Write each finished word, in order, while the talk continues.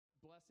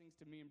blessings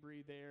to me and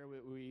Bree there.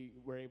 We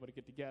were able to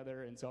get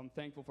together, and so I'm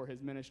thankful for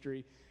his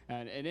ministry.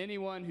 And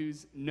anyone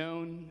who's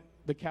known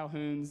the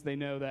Calhouns, they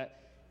know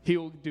that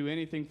he'll do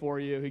anything for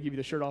you. He'll give you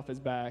the shirt off his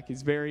back.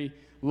 He's very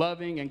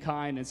loving and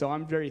kind, and so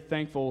I'm very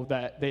thankful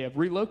that they have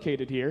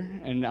relocated here,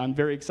 and I'm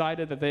very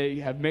excited that they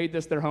have made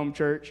this their home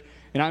church,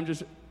 and I'm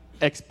just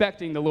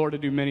expecting the Lord to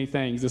do many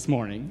things this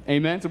morning.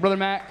 Amen. So Brother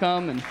Matt,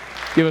 come and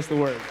give us the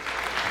word.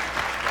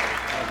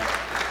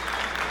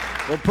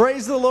 Well,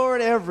 praise the Lord,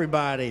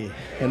 everybody,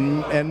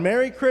 and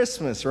Merry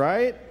Christmas,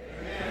 right?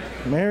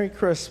 Amen. Merry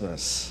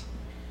Christmas.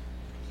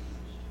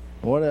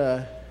 What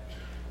a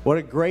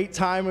great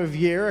time of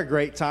year, a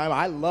great time.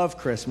 I love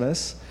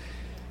Christmas,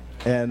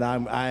 and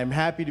I'm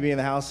happy to be in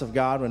the house of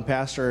God. When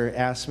Pastor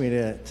asked me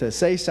to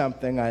say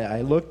something,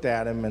 I looked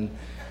at him and,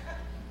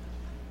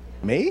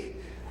 me?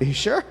 Are you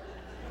sure?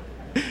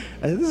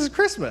 This is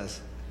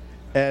Christmas.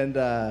 And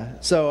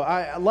so,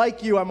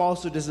 like you, I'm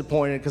also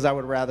disappointed because I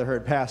would have rather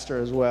heard Pastor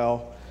as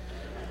well.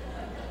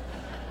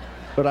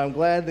 But I'm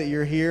glad that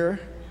you're here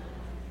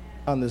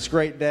on this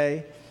great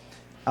day.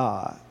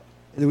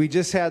 We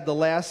just had the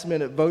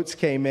last-minute votes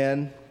came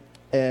in,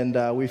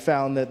 and we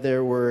found that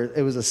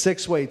it was a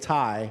 6-way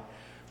tie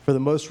for the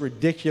most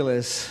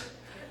ridiculous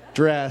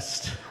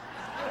dressed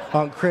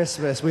on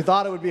Christmas. We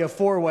thought it would be a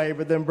 4-way,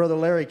 but then Brother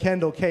Larry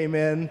Kendall came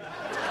in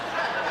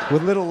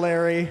with little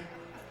Larry.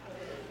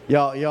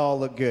 Y'all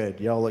look good.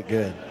 Y'all look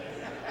good.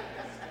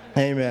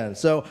 Amen.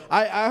 So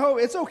I hope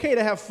it's okay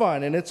to have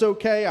fun, and it's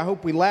okay. I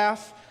hope we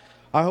laugh.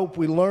 I hope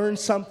we learn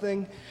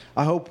something.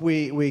 I hope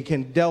we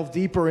can delve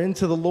deeper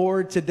into the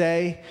Lord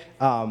today.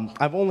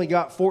 I've only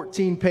got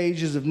 14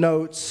 pages of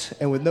notes,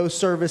 and with no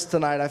service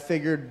tonight, I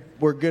figured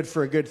we're good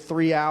for a good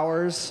 3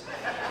 hours.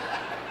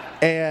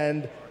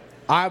 And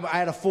I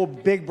had a full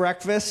big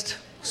breakfast,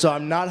 so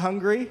I'm not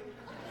hungry.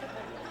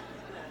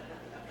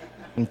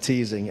 I'm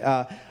teasing.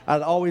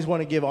 I'd always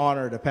want to give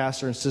honor to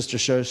Pastor and Sister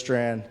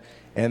Shostrand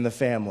and the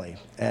family.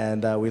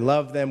 And we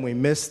love them. We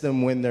miss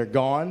them when they're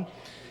gone.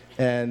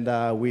 And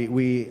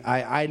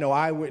I know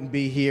I wouldn't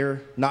be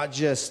here, not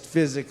just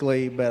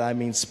physically, but I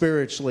mean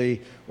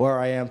spiritually, where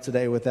I am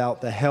today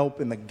without the help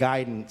and the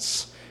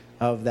guidance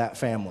of that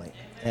family.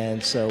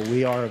 And so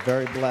we are a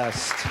very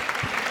blessed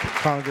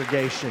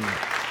congregation.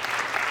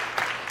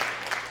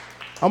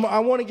 I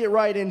want to get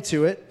right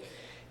into it.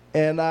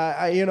 And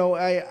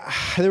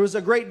there was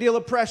a great deal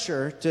of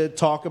pressure to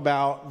talk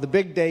about the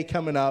big day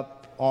coming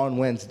up on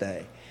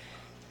Wednesday.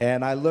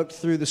 And I looked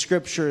through the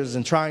scriptures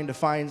and trying to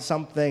find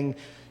something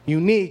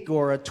unique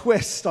or a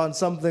twist on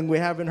something we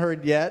haven't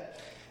heard yet.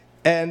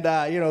 And,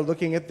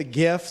 looking at the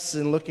gifts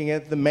and looking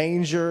at the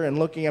manger and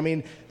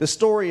the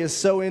story is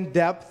so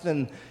in-depth.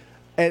 And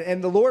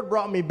the Lord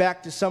brought me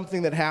back to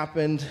something that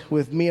happened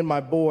with me and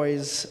my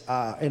boys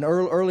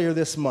earlier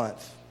this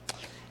month.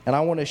 And I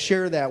want to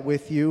share that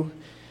with you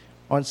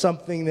on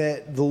something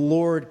that the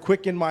Lord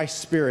quickened my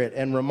spirit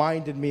and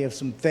reminded me of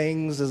some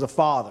things as a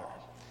father.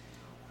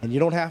 And you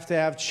don't have to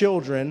have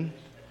children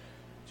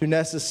to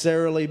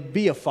necessarily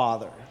be a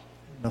father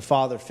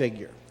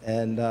figure.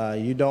 And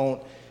you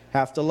don't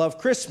have to love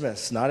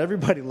Christmas. Not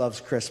everybody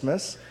loves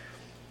Christmas.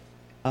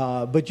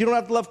 But you don't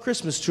have to love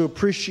Christmas to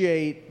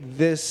appreciate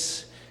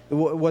this,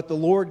 what the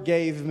Lord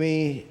gave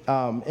me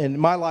in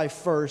my life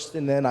first,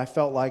 and then I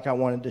felt like I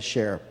wanted to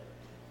share.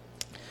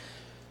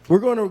 We're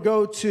going to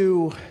go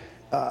to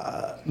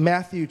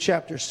Matthew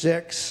chapter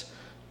 6,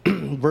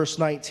 verse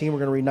 19. We're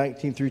going to read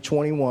 19 through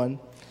 21.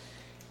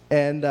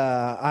 And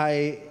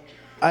I'm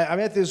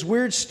at this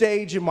weird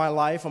stage in my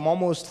life. I'm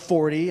almost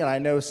 40, and I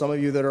know some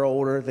of you that are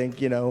older think,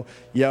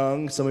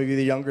 young. Some of you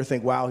that are younger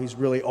think, wow, he's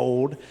really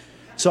old.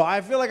 So I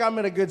feel like I'm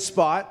in a good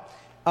spot.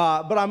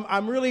 But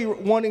I'm really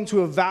wanting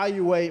to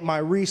evaluate my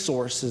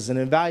resources and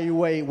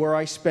evaluate where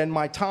I spend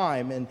my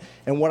time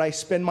and what I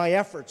spend my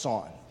efforts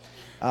on.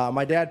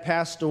 My dad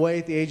passed away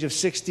at the age of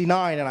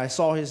 69, and I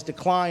saw his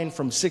decline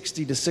from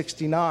 60 to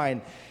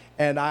 69.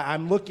 And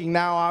I'm looking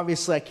now,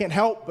 obviously, I can't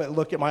help but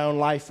look at my own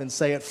life and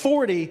say, at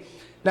 40,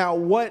 now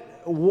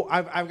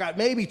I've got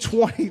maybe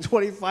 20,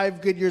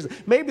 25 good years.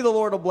 Maybe the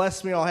Lord will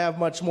bless me and I'll have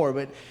much more.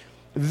 But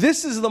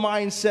this is the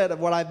mindset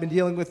of what I've been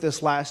dealing with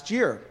this last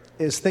year,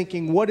 is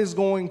thinking, what is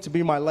going to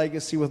be my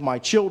legacy with my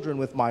children,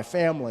 with my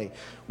family,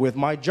 with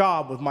my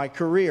job, with my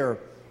career?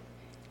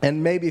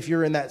 And maybe if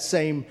you're in that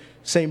same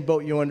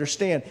boat, you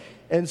understand.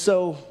 And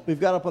so we've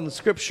got up on the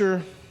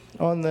scripture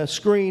on the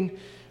screen.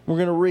 We're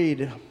going to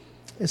read.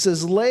 It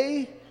says,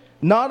 "Lay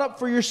not up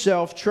for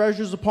yourself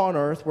treasures upon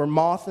earth, where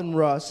moth and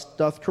rust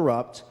doth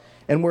corrupt,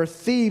 and where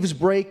thieves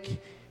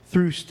break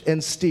through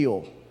and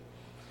steal.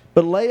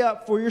 But lay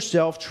up for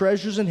yourself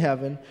treasures in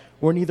heaven,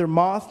 where neither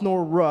moth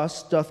nor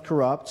rust doth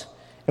corrupt,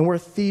 and where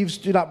thieves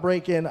do not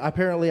break in."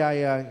 Apparently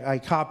I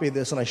copied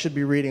this, and I should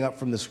be reading up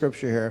from the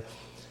scripture here.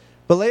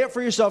 "But lay up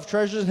for yourself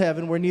treasures in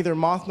heaven, where neither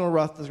moth nor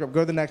rust doth corrupt."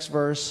 Go to the next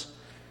verse.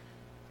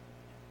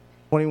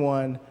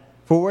 21.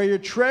 "For where your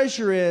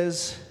treasure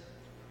is,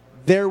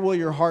 there will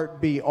your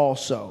heart be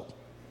also."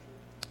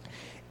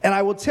 And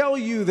I will tell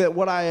you that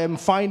what I am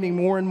finding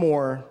more and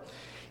more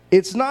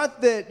It's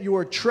not that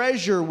your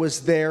treasure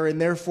was there and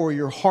therefore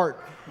your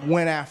heart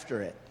went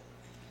after it.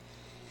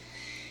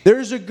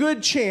 There's a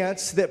good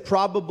chance that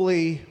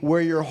probably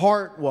where your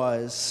heart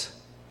was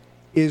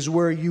is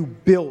where you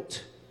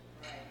built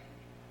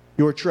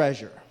your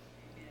treasure.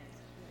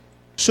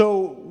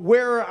 So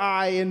where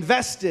I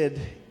invested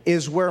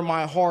is where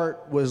my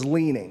heart was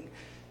leaning.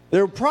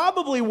 There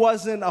probably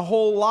wasn't a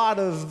whole lot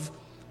of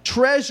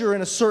treasure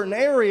in a certain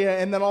area,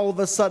 and then all of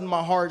a sudden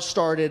my heart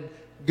started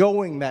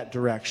going that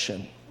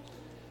direction.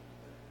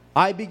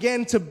 I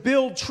began to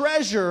build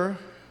treasure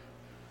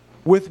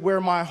with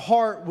where my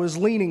heart was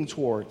leaning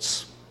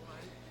towards.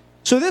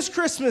 So this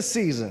Christmas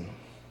season,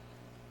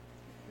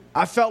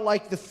 I felt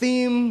like the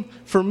theme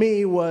for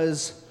me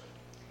was,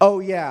 oh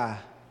yeah,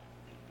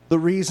 the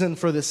reason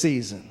for the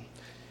season.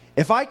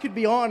 If I could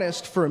be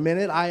honest for a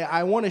minute,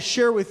 I want to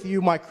share with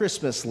you my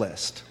Christmas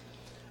list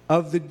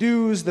of the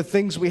do's, the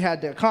things we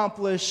had to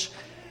accomplish,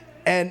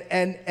 and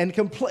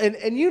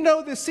you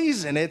know this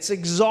season, it's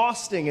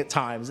exhausting at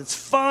times. It's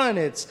fun.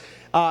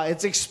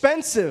 It's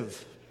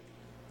expensive.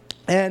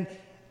 And,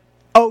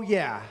 oh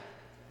yeah,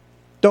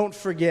 don't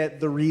forget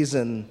the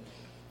reason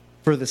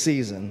for the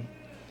season.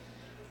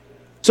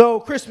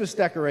 So, Christmas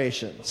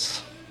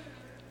decorations.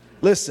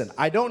 Listen,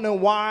 I don't know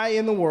why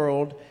in the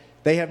world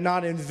they have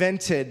not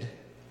invented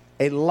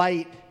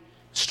a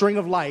string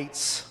of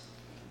lights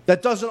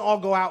that doesn't all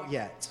go out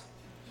yet.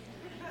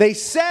 They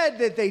said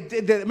that they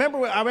did. I remember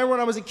when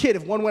I was a kid,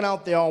 if one went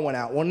out, they all went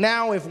out. Well,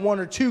 now if one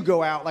or two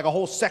go out, like a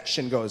whole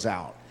section goes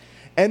out.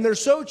 And they're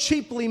so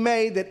cheaply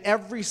made that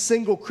every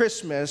single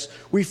Christmas,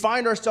 we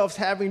find ourselves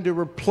having to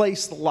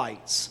replace the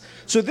lights.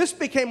 So this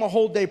became a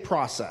whole day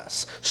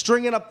process,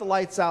 stringing up the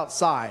lights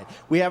outside.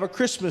 We have a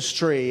Christmas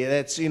tree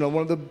that's, one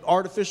of the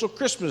artificial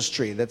Christmas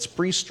tree that's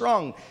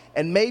pre-strung.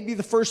 And maybe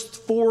the first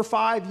 4 or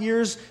 5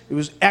 years, it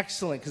was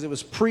excellent because it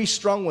was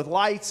pre-strung with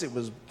lights. It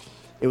was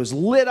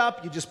lit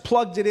up. You just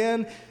plugged it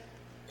in.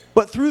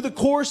 But through the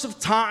course of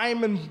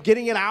time and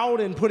getting it out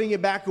and putting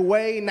it back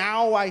away,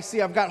 now I see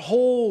I've got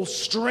whole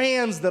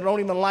strands that don't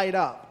even light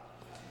up.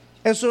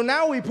 And so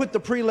now we put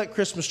the pre-lit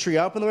Christmas tree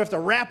up, and then we have to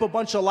wrap a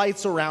bunch of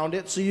lights around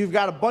it. So you've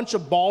got a bunch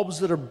of bulbs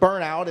that are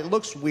burnt out. It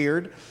looks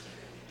weird.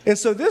 And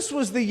so this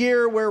was the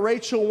year where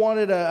Rachel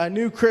wanted a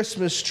new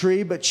Christmas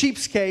tree, but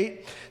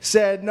Cheapskate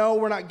said, no,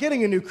 we're not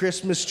getting a new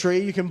Christmas tree.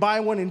 You can buy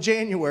one in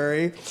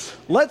January.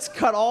 Let's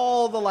cut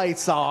all the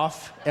lights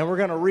off, and we're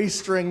going to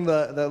restring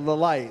the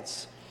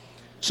lights.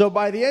 So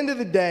by the end of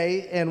the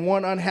day, and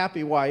one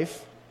unhappy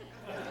wife,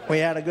 we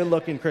had a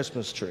good-looking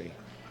Christmas tree.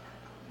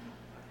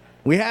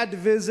 We had to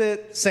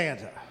visit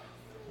Santa,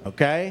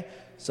 okay?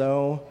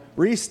 So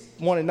Reese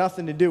wanted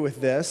nothing to do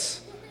with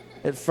this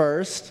at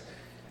first.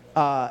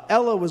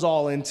 Ella was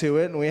all into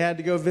it, and we had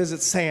to go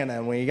visit Santa,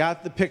 and we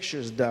got the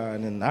pictures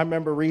done. And I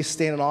remember Reese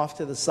standing off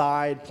to the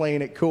side,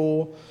 playing it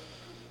cool.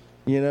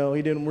 He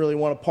didn't really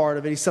want a part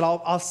of it. He said,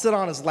 I'll sit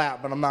on his lap,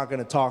 but I'm not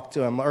going to talk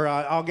to him. Or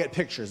I'll get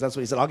pictures. That's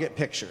what he said. I'll get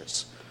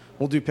pictures.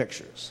 We'll do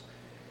pictures.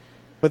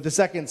 But the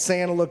second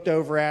Santa looked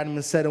over at him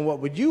and said, and what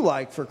would you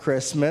like for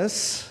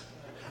Christmas?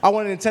 I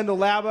want a Nintendo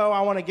Labo.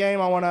 I want a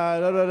game. I want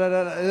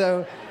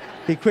a...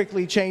 He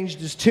quickly changed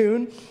his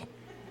tune.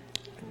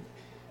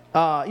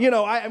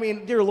 I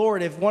mean, dear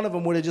Lord, if one of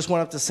them would have just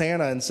went up to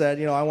Santa and said,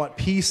 I want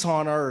peace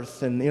on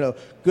earth and,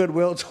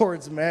 goodwill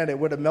towards men, it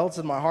would have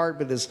melted my heart.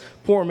 But this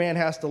poor man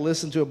has to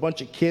listen to a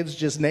bunch of kids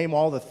just name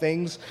all the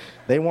things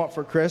they want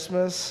for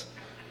Christmas.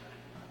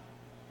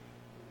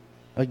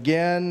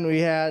 Again, we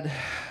had,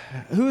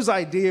 whose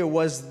idea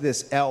was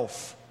this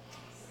elf?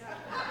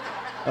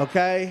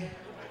 Okay?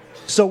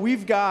 So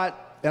we've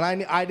got, and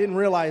I didn't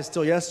realize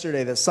till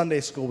yesterday that Sunday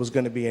school was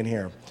going to be in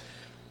here.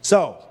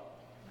 So,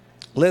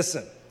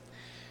 listen.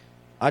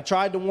 I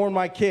tried to warn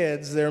my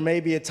kids there may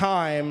be a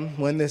time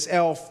when this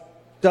elf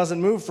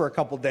doesn't move for a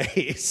couple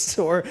days.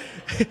 Or,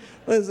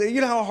 you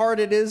know how hard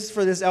it is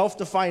for this elf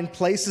to find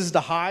places to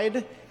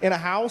hide in a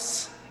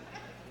house?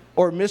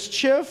 Or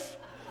mischief?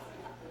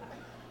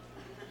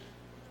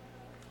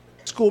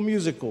 School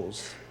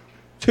musicals.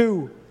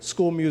 2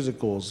 school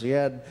musicals. You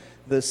had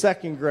the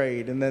second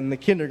grade and then the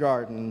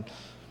kindergarten.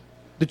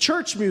 The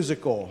church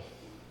musical,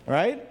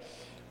 right?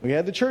 We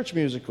had the church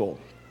musical.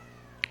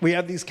 We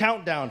have these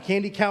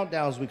candy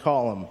countdowns, we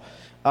call them.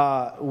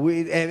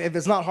 If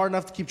it's not hard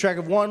enough to keep track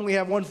of one, we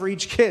have one for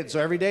each kid.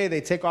 So every day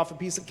they take off a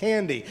piece of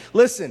candy.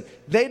 Listen,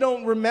 they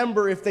don't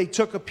remember if they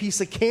took a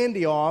piece of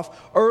candy off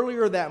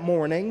earlier that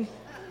morning.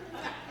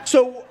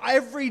 So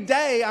every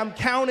day I'm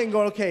counting,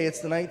 going, okay, it's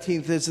the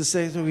 19th, it's the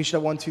 6th, we should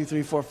have 1, 2,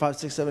 3, 4, 5,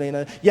 6, 7, 8,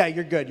 9. Yeah,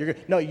 you're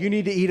good. No, you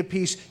need to eat a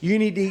piece. You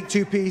need to eat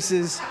 2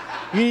 pieces.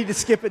 You need to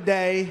skip a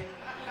day.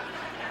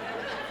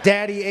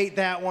 Daddy ate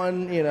that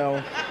one,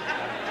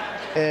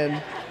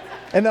 And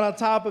then on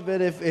top of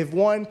it, if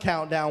one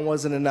countdown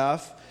wasn't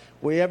enough,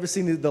 We ever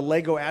seen the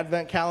Lego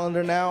Advent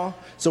calendar now?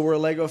 So we're a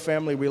Lego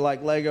family. We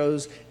like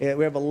Legos. And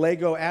we have a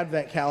Lego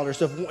Advent calendar.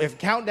 So if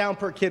countdown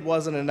per kid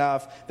wasn't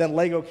enough, then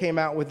Lego came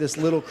out with this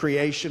little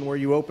creation where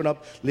you open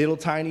up little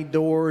tiny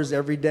doors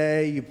every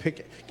day. You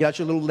get out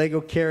your little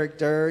Lego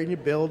character and you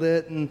build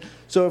it. And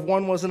so if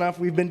one wasn't enough,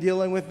 we've been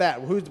dealing with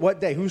that.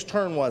 What day? Whose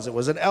turn was it?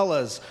 Was it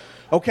Ella's?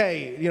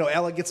 Okay,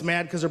 Ella gets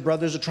mad because her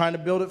brothers are trying to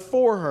build it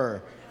for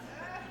her.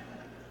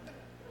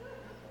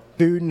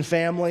 Food and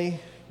family.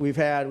 We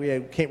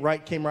came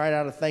right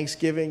out of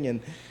Thanksgiving,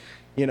 and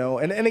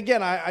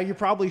again, you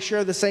probably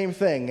share the same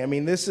thing. I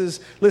mean, this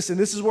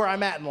is where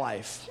I'm at in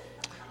life.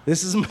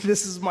 This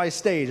is my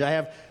stage.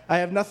 I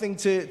have nothing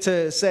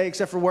to say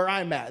except for where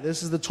I'm at.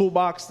 This is the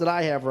toolbox that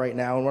I have right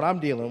now and what I'm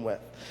dealing with.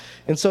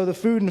 And so the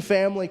food and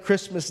family,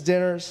 Christmas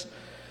dinners.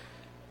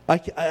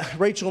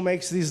 Rachel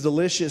makes these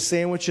delicious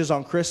sandwiches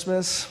on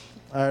Christmas,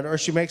 or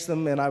she makes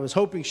them, and I was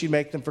hoping she'd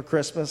make them for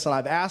Christmas. And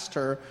I've asked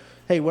her,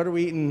 "Hey, what are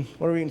we eating?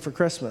 What are we eating for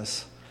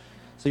Christmas?"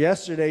 So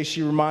yesterday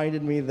she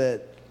reminded me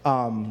that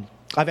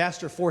I've asked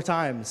her 4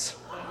 times,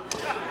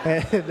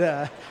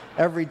 and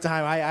every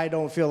time I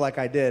don't feel like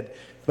I did,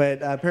 but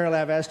apparently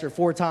I've asked her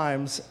 4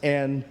 times,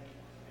 and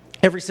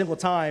every single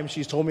time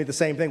she's told me the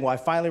same thing. Well, I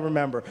finally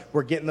remember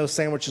we're getting those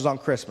sandwiches on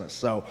Christmas.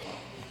 So,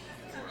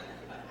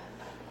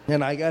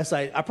 and I guess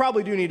I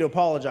probably do need to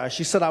apologize.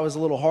 She said I was a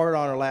little hard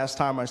on her last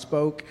time I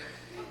spoke,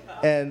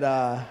 and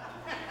I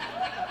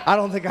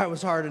don't think I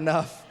was hard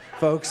enough,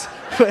 folks.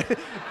 But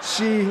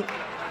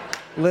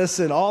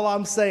listen, all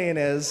I'm saying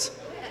is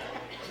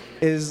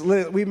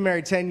we've been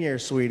married 10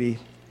 years, sweetie.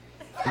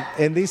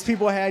 And these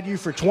people had you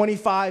for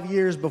 25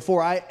 years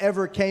before I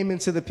ever came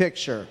into the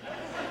picture.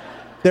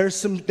 There's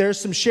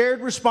some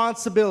shared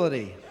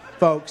responsibility,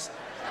 folks.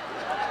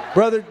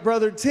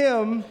 Brother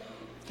Tim,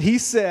 he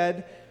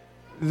said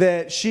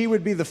that she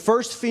would be the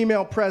first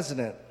female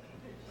president.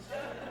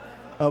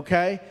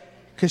 Okay?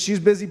 Because she's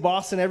busy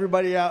bossing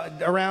everybody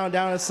around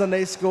down at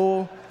Sunday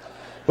school.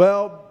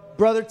 Well,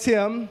 Brother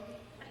Tim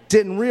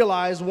didn't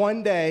realize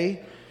one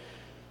day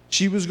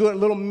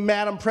little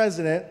Madam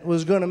President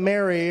was going to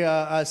marry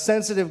a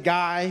sensitive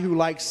guy who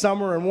likes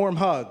summer and warm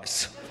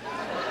hugs.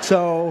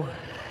 So,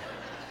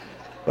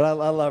 but I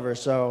love her.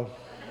 So,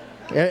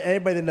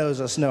 anybody that knows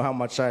us know how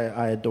much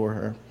I adore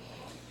her.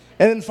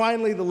 And then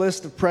finally, the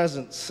list of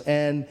presents.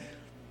 And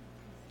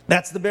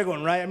that's the big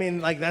one, right? I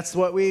mean,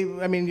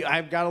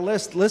 I've got a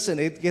list. Listen,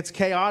 it gets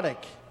chaotic.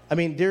 I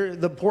mean,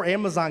 the poor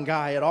Amazon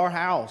guy at our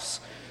house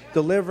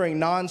delivering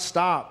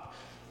nonstop.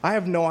 I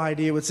have no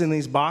idea what's in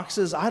these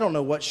boxes. I don't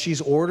know what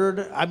she's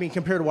ordered. I mean,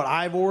 compared to what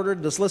I've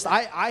ordered, this list,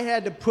 I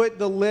had to put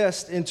the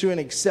list into an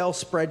Excel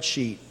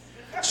spreadsheet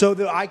so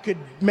that I could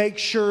make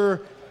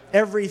sure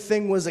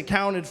everything was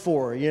accounted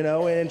for,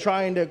 and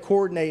trying to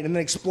coordinate and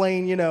then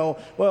explain,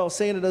 well,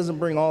 Santa doesn't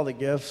bring all the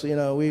gifts,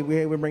 we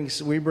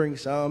bring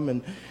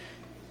some,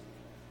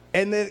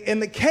 and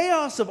the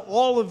chaos of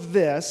all of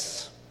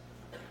this,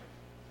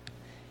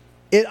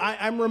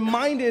 I'm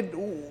reminded.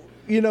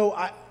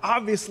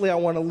 Obviously I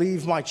want to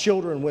leave my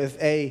children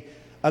with a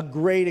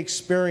great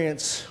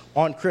experience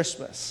on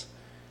Christmas.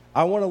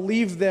 I want to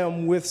leave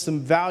them with some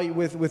value,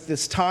 with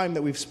this time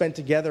that we've spent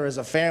together as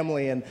a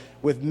family and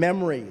with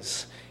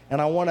memories.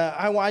 And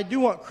I do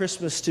want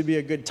Christmas to be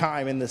a good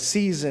time in the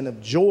season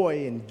of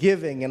joy and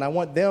giving. And I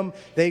want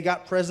they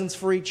got presents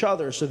for each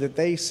other so that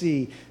they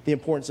see the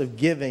importance of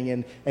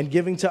giving and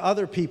giving to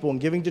other people and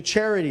giving to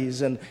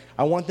charities. And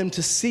I want them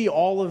to see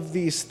all of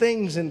these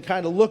things and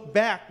kind of look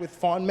back with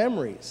fond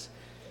memories.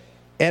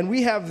 And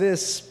we have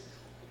this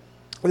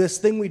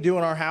thing we do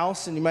in our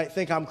house, and you might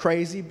think I'm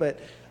crazy, but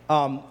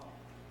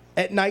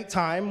at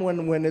nighttime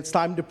when it's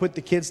time to put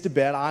the kids to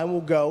bed, I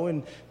will go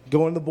in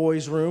the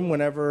boys' room.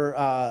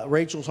 Whenever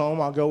Rachel's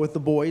home, I'll go with the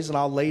boys and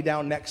I'll lay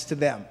down next to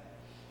them.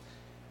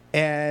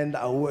 And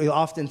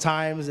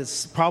oftentimes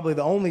it's probably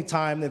the only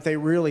time that they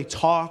really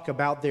talk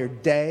about their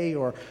day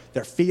or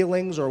their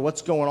feelings or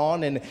what's going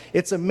on. And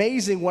it's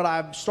amazing what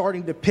I'm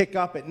starting to pick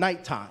up at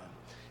nighttime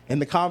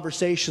and the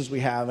conversations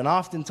we have. And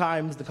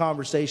oftentimes the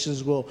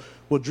conversations will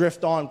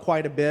drift on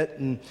quite a bit,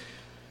 and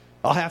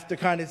I'll have to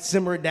kind of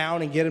simmer it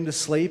down and get them to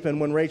sleep. And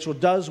when Rachel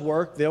does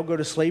work, they'll go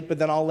to sleep, but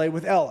then I'll lay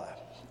with Ella.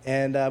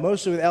 And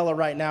mostly with Ella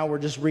right now, we're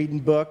just reading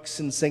books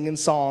and singing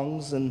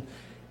songs and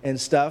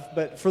stuff.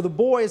 But for the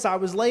boys, I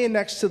was laying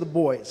next to the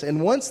boys.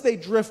 And once they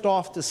drift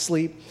off to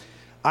sleep,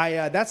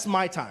 that's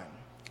my time.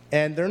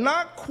 And they're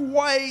not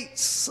quite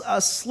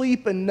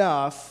asleep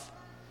enough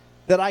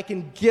that I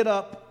can get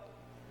up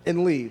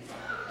and leave.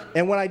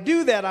 And when I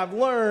do that, I've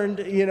learned,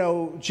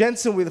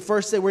 Jensen, the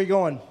first day, where are you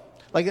going?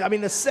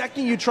 The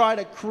second you try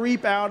to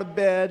creep out of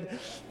bed,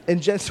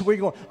 and Jensen, where are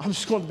you going? I'm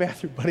just going to the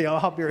bathroom, buddy.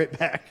 I'll be right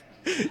back.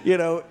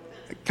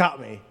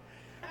 Caught me.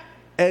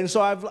 And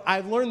so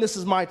I've learned this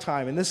is my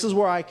time, and this is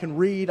where I can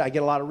read. I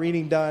get a lot of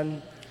reading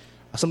done.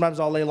 Sometimes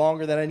I'll lay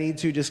longer than I need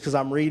to just because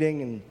I'm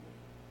reading.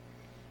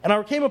 And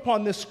I came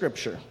upon this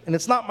scripture, and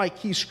it's not my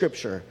key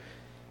scripture,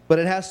 but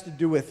it has to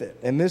do with it.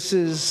 And this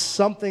is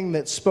something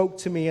that spoke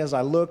to me as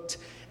I looked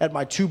at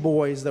my 2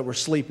 boys that were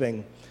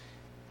sleeping.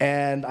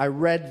 and I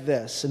read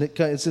this, and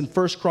it's in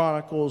 1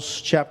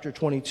 Chronicles chapter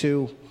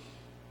 22,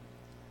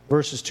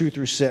 verses 2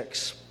 through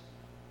 6.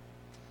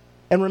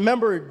 And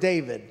remember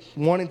David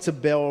wanting to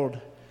build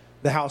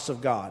the house of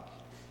God.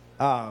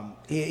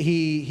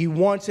 He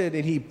wanted,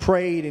 and he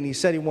prayed, and he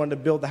said he wanted to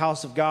build the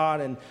house of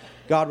God, and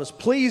God was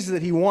pleased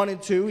that he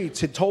wanted to. He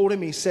told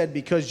him, he said,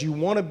 because you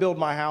want to build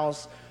my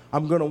house,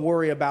 I'm going to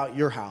worry about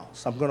your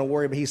house. I'm going to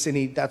worry about, he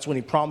said, that's when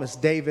he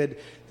promised David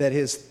that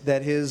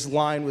his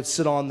line would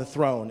sit on the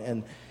throne.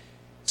 And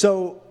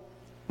so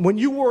when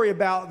you worry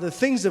about the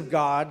things of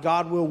God,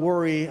 God will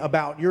worry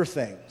about your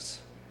things.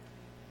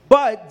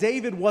 But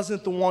David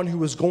wasn't the one who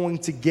was going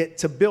to get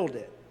to build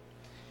it.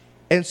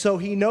 And so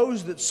he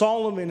knows that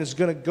Solomon is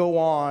going to go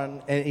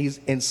on,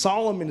 and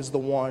Solomon is the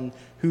one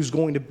who's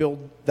going to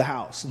build the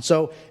house. And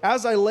so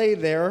as I lay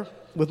there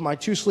with my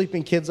 2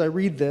 sleeping kids, I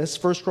read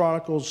this, 1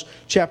 Chronicles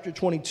chapter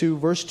 22,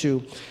 verse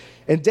 2.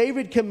 And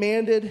David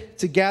commanded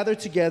to gather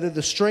together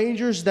the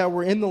strangers that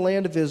were in the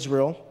land of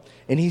Israel,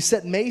 and he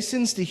set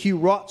masons to hew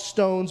wrought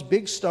stones,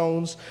 big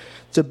stones,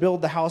 to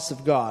build the house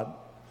of God.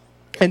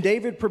 And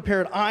David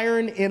prepared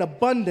iron in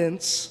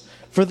abundance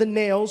for the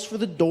nails for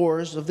the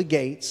doors of the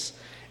gates,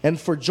 and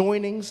for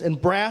joinings,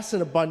 and brass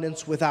in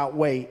abundance without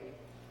weight.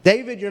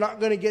 David, you're not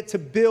going to get to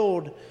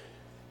build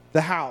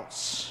the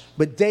house,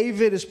 but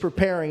David is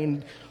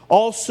preparing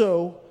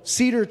also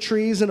cedar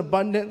trees in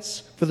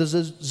abundance for the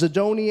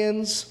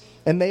Zidonians,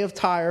 and they of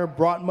Tyre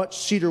brought much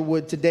cedar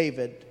wood to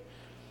David.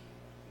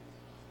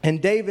 And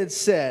David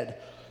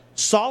said,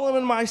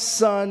 Solomon my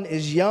son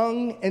is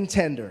young and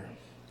tender,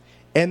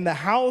 and the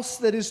house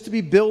that is to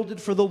be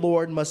builded for the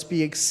Lord must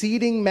be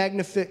exceeding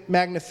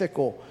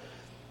magnifical,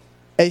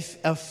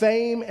 of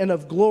fame and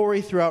of glory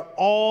throughout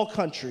all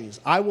countries.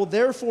 I will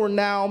therefore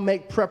now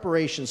make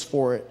preparations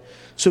for it.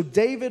 So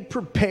David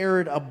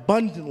prepared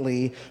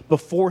abundantly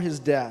before his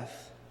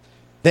death.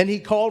 Then he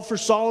called for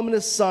Solomon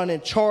his son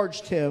and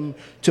charged him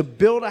to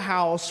build a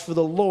house for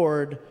the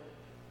Lord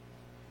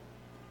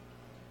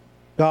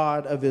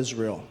God of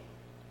Israel.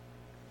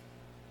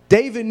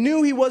 David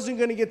knew he wasn't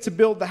going to get to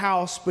build the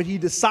house, but he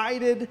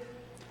decided,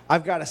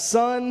 I've got a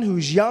son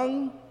who's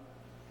young,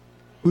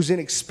 who's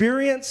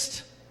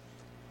inexperienced.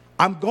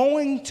 I'm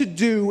going to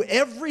do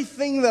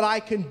everything that I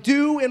can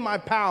do in my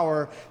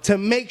power to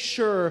make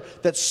sure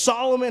that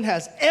Solomon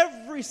has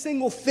every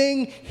single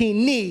thing he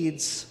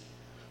needs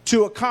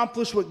to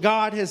accomplish what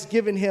God has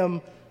given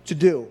him to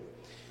do.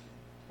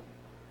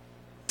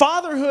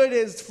 Fatherhood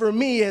for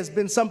me has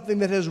been something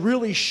that has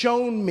really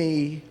shown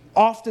me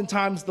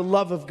oftentimes the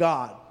love of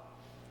God.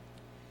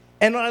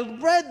 And when I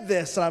read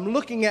this, and I'm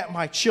looking at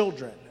my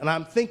children, and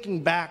I'm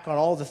thinking back on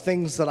all the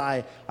things that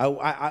I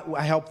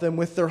help them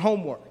with their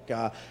homework.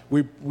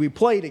 We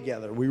play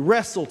together. We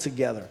wrestle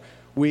together.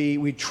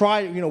 We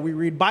try, we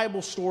read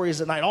Bible stories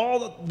at night.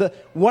 All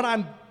what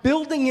I'm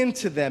building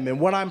into them and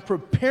what I'm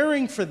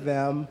preparing for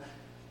them,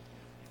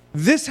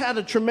 this had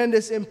a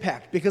tremendous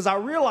impact because I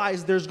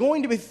realized there's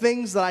going to be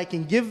things that I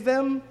can give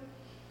them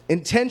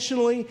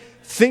intentionally,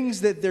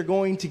 things that they're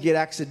going to get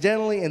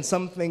accidentally, and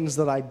some things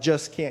that I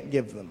just can't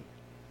give them.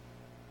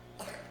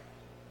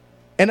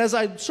 And as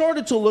I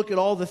started to look at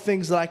all the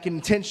things that I can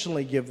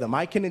intentionally give them,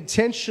 I can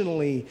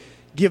intentionally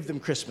give them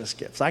Christmas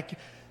gifts. I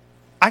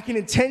can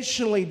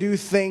intentionally do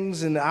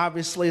things, and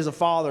obviously as a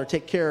father,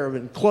 take care of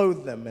and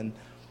clothe them.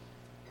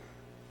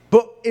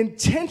 But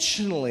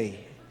intentionally,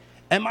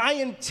 am I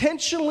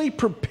intentionally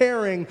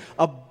preparing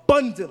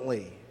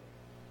abundantly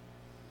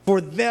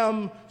for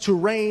them to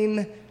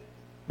reign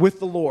with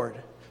the Lord,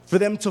 for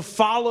them to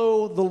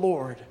follow the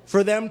Lord,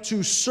 for them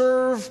to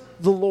serve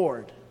the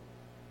Lord?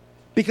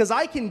 Because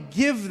I can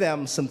give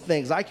them some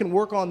things. I can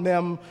work on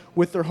them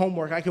with their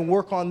homework. I can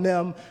work on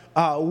them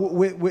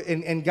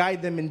and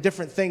guide them in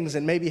different things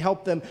and maybe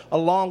help them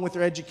along with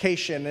their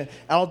education. And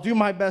I'll do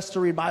my best to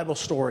read Bible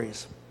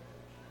stories.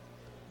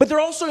 But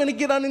they're also going to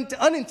get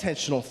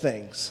unintentional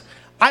things.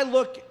 I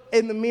look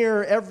in the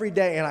mirror every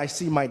day and I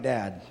see my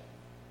dad.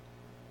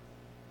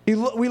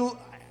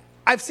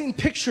 I've seen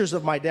pictures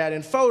of my dad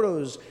and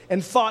photos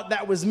and thought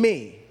that was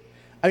me.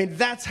 I mean,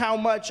 that's how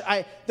much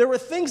there were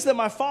things that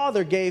my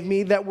father gave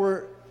me that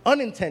were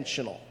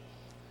unintentional.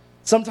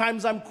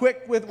 Sometimes I'm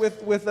quick with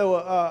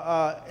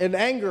an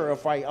anger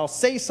if I'll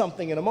say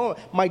something in a moment.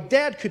 My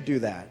dad could do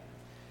that.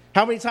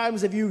 How many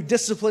times have you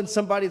disciplined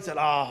somebody and said,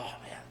 oh,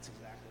 man, that's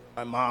exactly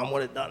what my mom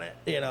would have done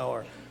it,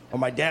 or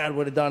my dad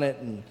would have done it.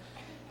 And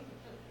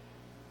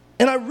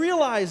I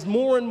realized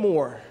more and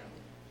more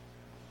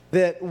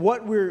that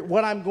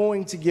what I'm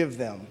going to give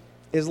them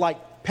is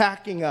like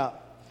packing up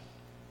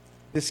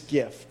this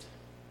gift.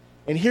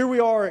 And here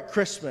we are at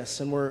Christmas,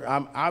 and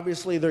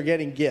obviously they're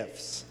getting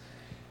gifts.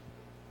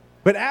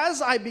 But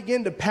as I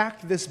begin to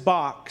pack this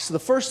box, the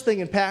first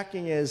thing in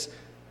packing is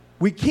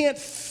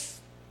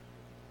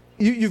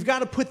you've got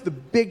to put the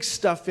big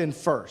stuff in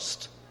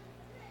first.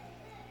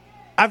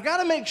 I've got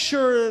to make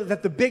sure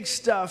that the big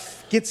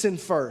stuff gets in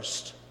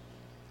first.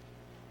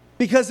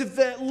 Because if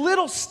the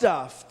little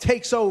stuff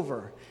takes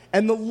over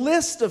and the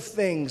list of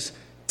things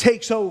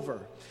takes over,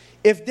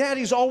 if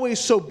daddy's always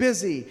so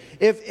busy,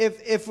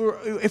 if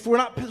we're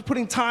not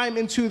putting time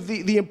into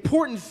the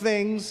important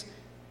things,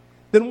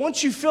 then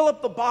once you fill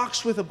up the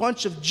box with a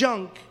bunch of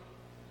junk,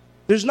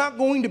 there's not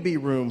going to be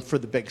room for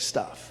the big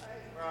stuff.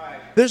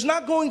 There's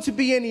not going to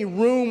be any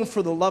room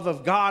for the love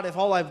of God if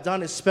all I've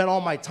done is spend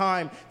all my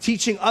time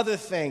teaching other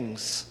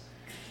things.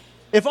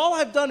 If all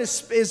I've done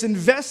is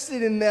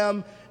invested in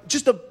them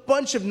just a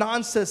bunch of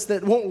nonsense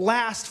that won't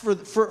last for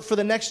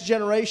the next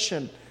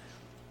generation.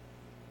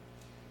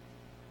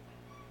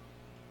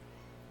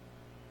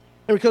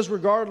 And because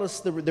regardless,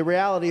 the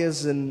reality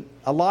is, and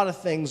a lot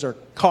of things are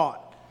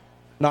caught,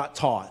 not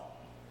taught.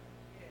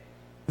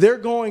 They're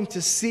going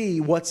to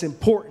see what's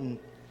important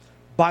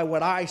by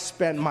what I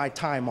spend my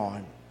time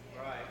on,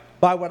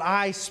 by what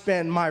I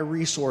spend my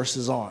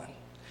resources on.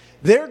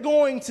 They're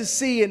going to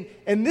see,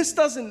 and this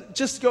doesn't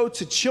just go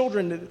to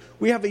children.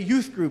 We have a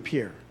youth group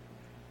here.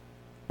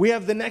 We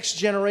have the next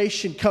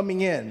generation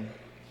coming in.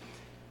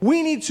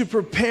 We need to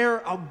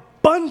prepare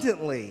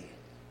abundantly.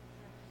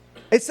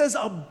 It says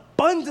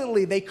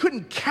abundantly. They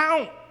couldn't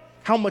count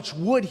how much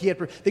wood he had.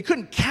 They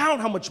couldn't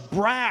count how much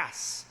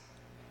brass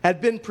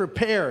had been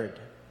prepared.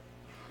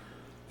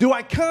 Do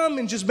I come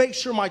and just make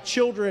sure my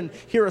children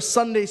hear a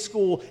Sunday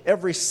school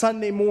every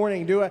Sunday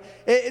morning? Do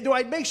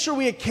I make sure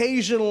we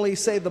occasionally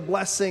say the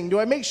blessing?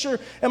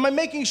 Am I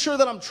making sure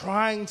that I'm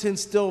trying to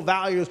instill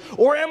values?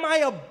 Or am I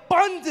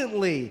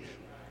abundantly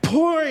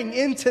pouring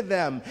into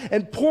them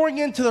and pouring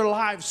into their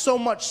lives so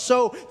much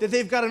so that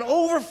they've got an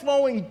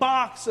overflowing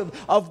box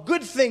of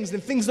good things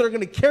and things that are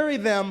going to carry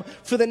them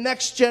for the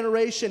next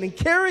generation and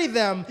carry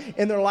them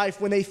in their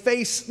life when they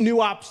face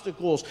new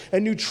obstacles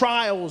and new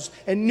trials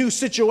and new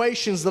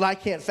situations that I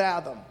can't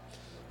fathom?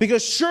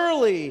 Because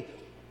surely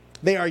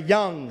they are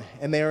young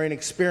and they are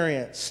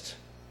inexperienced.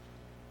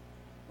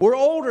 We're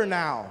older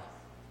now.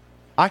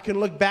 I can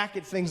look back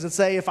at things and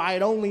say, if I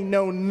had only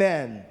known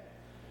then.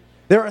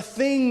 There are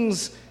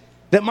things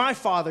that my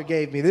father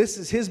gave me. This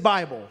is his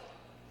Bible.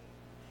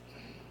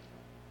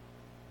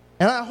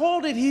 And I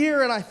hold it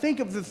here and I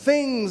think of the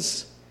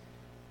things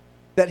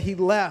that he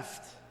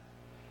left,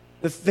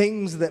 the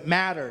things that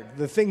mattered,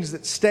 the things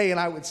that stay. And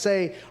I would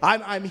say,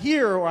 I'm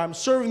here or I'm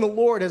serving the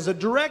Lord as a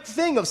direct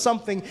thing of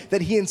something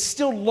that he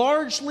instilled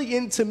largely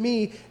into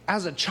me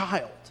as a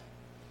child.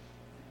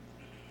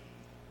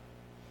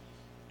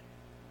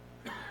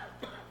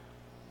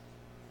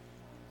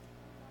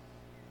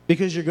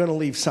 Because you're going to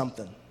leave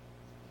something.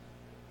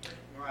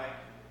 Right.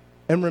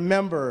 And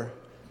remember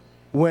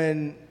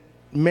when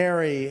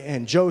Mary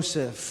and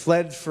Joseph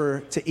fled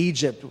to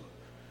Egypt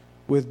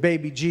with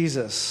baby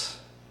Jesus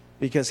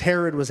because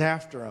Herod was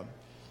after him.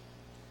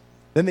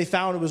 Then they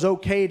found it was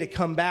okay to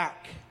come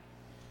back,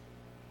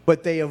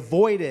 but they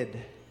avoided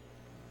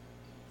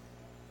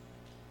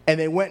and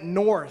they went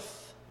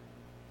north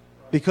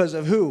because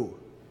of who?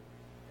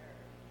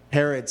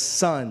 Herod's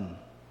son.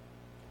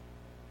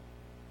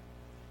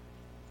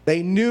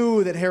 They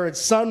knew that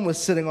Herod's son was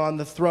sitting on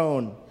the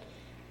throne.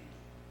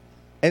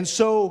 And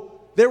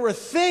so there were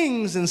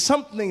things and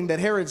something that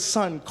Herod's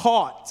son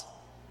caught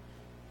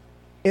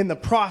in the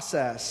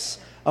process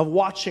of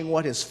watching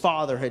what his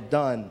father had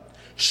done.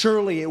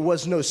 Surely it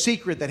was no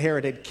secret that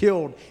Herod had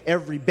killed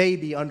every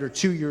baby under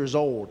 2 years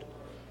old.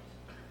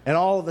 And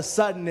all of a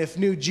sudden, if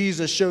new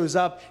Jesus shows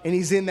up and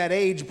he's in that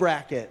age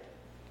bracket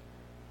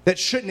that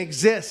shouldn't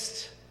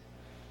exist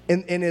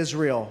in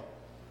Israel,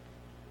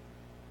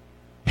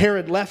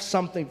 Herod left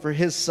something for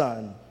his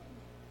son.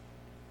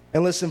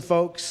 And listen,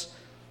 folks,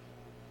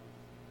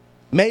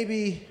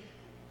 maybe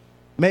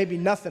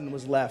nothing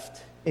was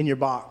left in your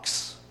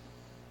box.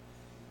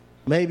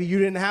 Maybe you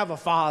didn't have a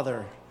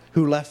father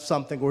who left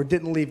something or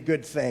didn't leave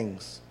good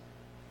things.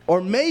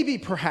 Or maybe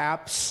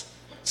perhaps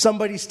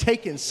somebody's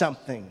taken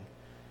something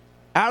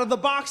out of the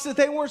box that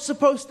they weren't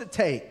supposed to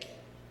take.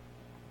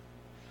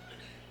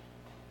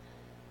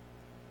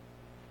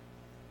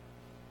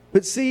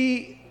 But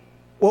see,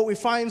 what we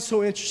find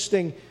so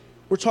interesting,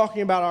 we're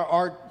talking about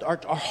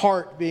our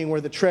heart being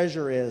where the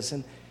treasure is.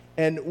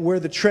 And where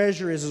the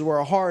treasure is where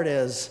our heart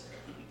is.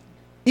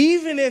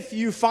 Even if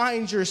you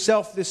find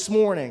yourself this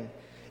morning,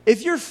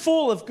 if you're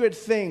full of good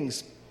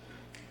things,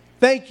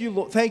 thank you,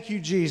 Lord, thank you,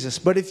 Jesus.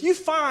 But if you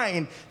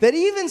find that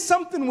even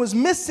something was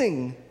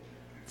missing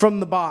from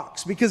the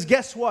box, because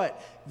guess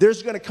what?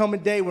 There's going to come a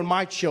day when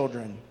my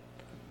children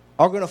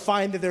are going to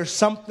find that there's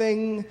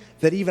something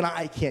that even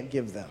I can't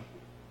give them.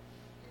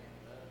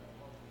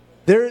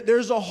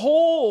 There's a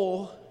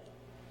hole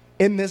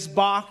in this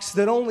box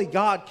that only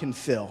God can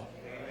fill.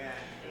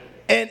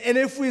 And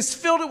if we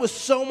filled it with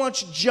so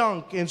much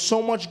junk and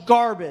so much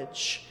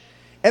garbage,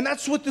 and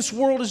that's what this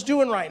world is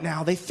doing right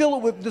now. They fill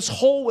it with this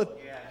hole with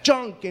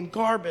junk and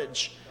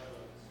garbage.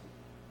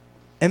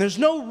 And there's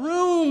no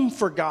room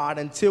for God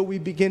until we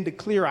begin to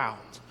clear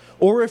out.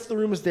 Or if the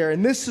room is there.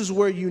 And this is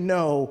where you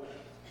know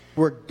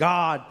where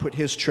God put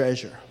his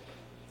treasure.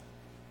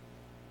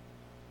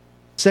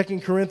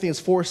 2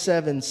 Corinthians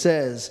 4:7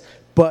 says,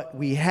 but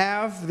we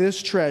have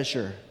this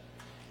treasure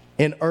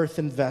in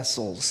earthen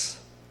vessels.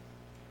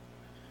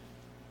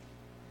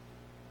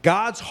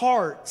 God's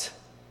heart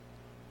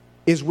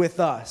is with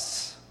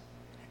us.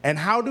 And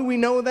how do we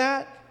know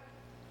that?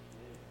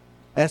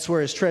 That's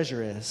where his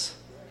treasure is.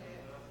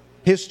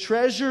 His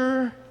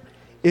treasure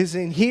is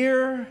in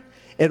here.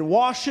 It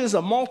washes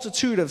a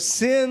multitude of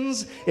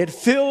sins. It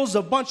fills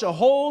a bunch of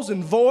holes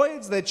and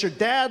voids that your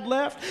dad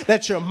left,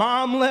 that your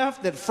mom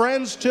left, that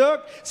friends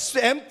took.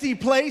 Empty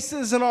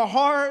places in our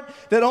heart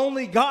that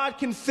only God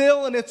can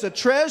fill, and it's a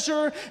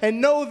treasure. And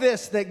know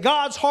this, that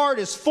God's heart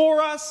is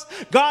for us.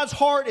 God's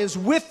heart is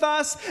with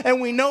us.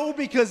 And we know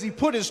because he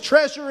put his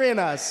treasure in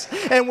us.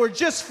 And we're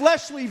just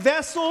fleshly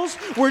vessels.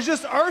 We're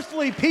just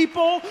earthly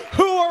people.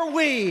 Who are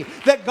we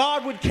that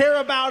God would care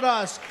about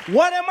us?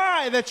 What am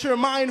I that you're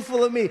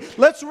mindful of me?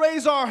 Let's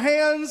raise our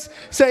hands,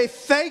 say,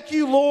 thank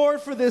you, Lord,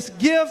 for this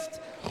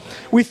gift.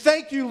 We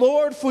thank you,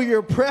 Lord, for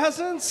your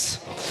presence.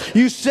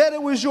 You said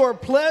it was your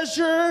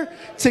pleasure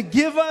to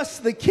give us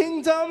the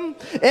kingdom.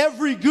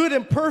 Every good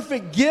and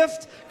perfect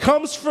gift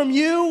comes from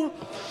you.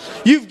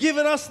 You've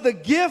given us the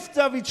gift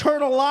of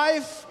eternal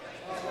life.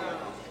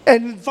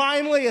 And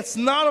finally, it's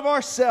not of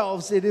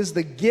ourselves. It is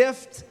the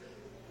gift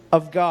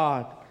of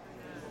God.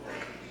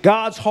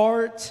 God's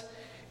heart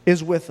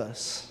is with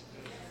us.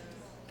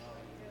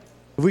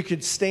 If we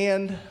could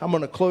stand, I'm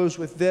going to close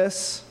with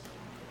this.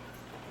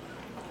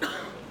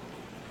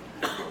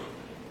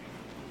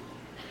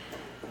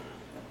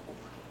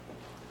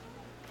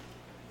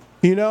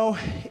 You know,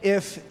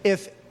 if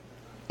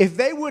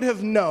they would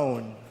have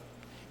known,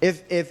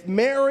 if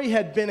Mary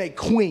had been a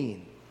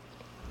queen,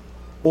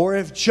 or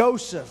if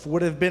Joseph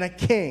would have been a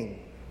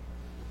king,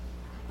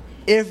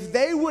 if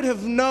they would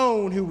have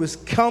known who was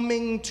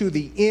coming to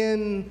the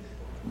inn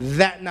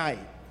that night,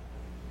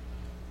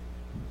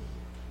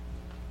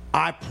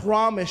 I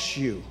promise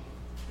you,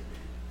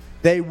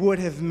 they would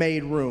have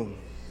made room.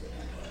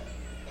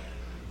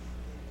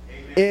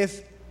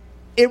 If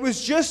it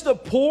was just a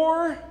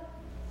poor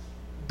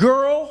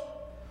girl,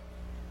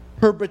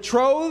 her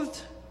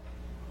betrothed,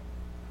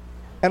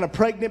 and a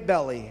pregnant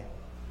belly,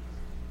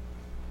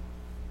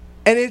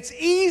 and it's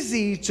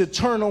easy to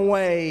turn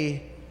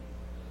away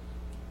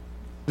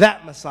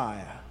that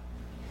Messiah.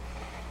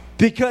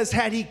 Because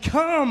had he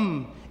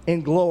come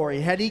in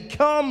glory, had he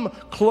come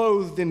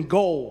clothed in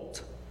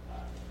gold,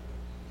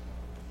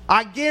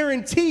 I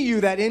guarantee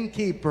you that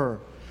innkeeper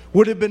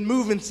would have been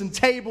moving some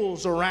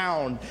tables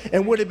around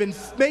and would have been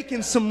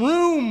making some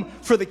room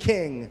for the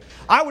king.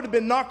 I would have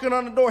been knocking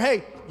on the door.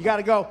 Hey, you got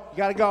to go. You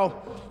got to go.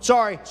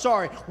 Sorry.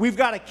 We've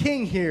got a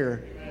king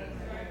here.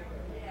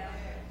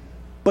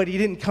 But he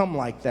didn't come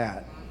like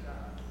that.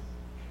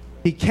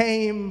 He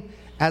came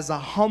as a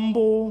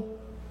humble,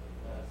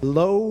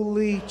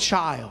 lowly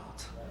child.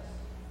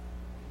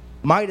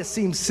 Might have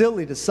seemed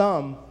silly to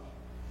some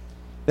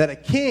that a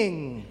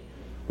king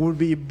would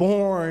be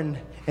born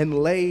and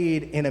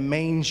laid in a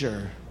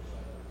manger.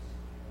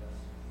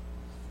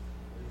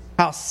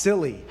 How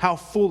silly, how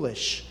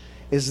foolish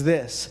is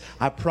this?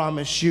 I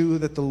promise you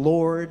that the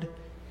Lord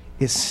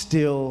is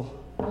still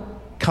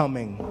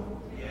coming.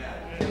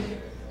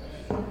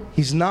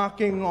 He's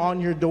knocking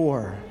on your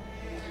door.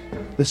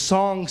 The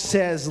song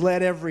says,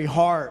 let every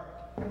heart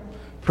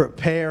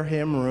prepare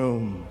him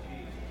room.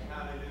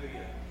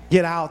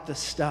 Get out the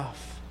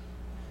stuff.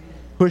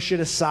 Push it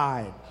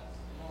aside.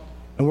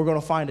 And we're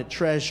going to find a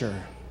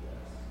treasure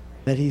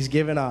that he's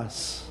given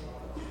us.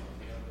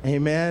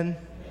 Amen.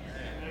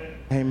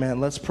 Amen.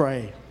 Let's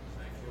pray.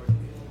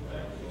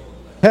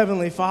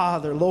 Heavenly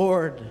Father,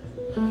 Lord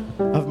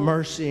of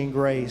mercy and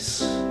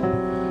grace,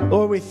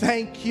 Lord, we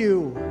thank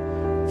you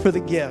for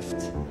the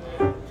gift.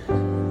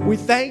 We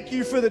thank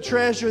you for the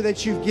treasure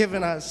that you've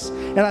given us.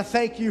 And I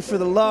thank you for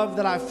the love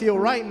that I feel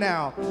right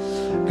now.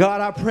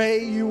 God, I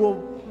pray you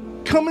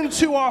will come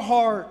into our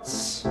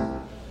hearts.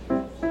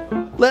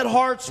 Let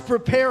hearts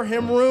prepare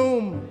him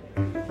room.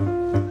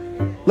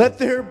 Let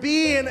there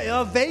be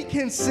a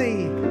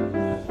vacancy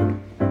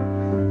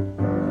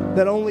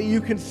that only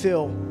you can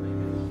fill.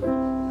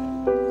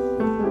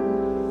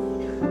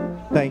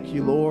 Thank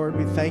you, Lord.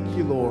 We thank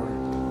you, Lord.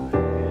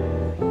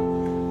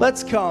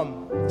 Let's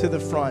come to the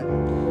front.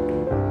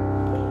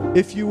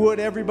 If you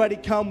would, everybody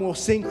come. We'll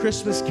sing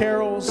Christmas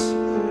carols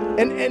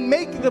and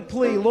make the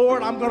plea,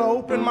 Lord, I'm going to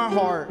open my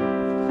heart.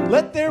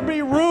 Let there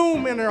be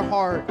room in her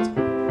heart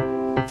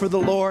for the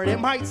Lord. It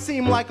might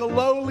seem like a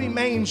lowly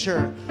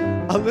manger,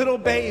 a little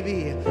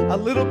baby, a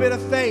little bit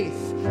of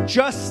faith,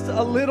 just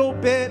a little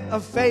bit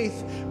of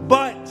faith.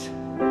 But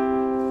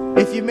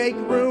if you make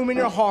room in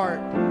your heart,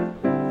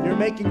 you're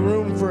making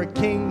room for a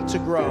king to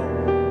grow.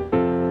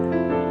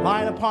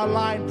 Line upon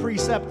line,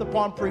 precept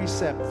upon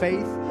precept,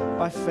 faith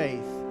by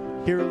faith.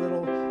 Here a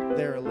little,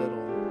 there a little.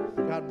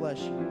 God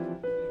bless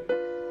you.